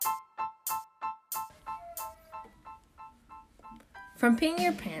From peeing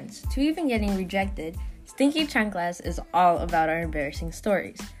your pants to even getting rejected, Stinky Chanclas is all about our embarrassing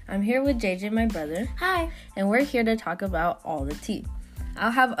stories. I'm here with JJ, my brother. Hi. And we're here to talk about all the tea. I'll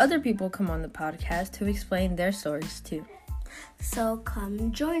have other people come on the podcast to explain their stories too. So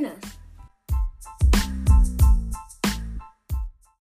come join us.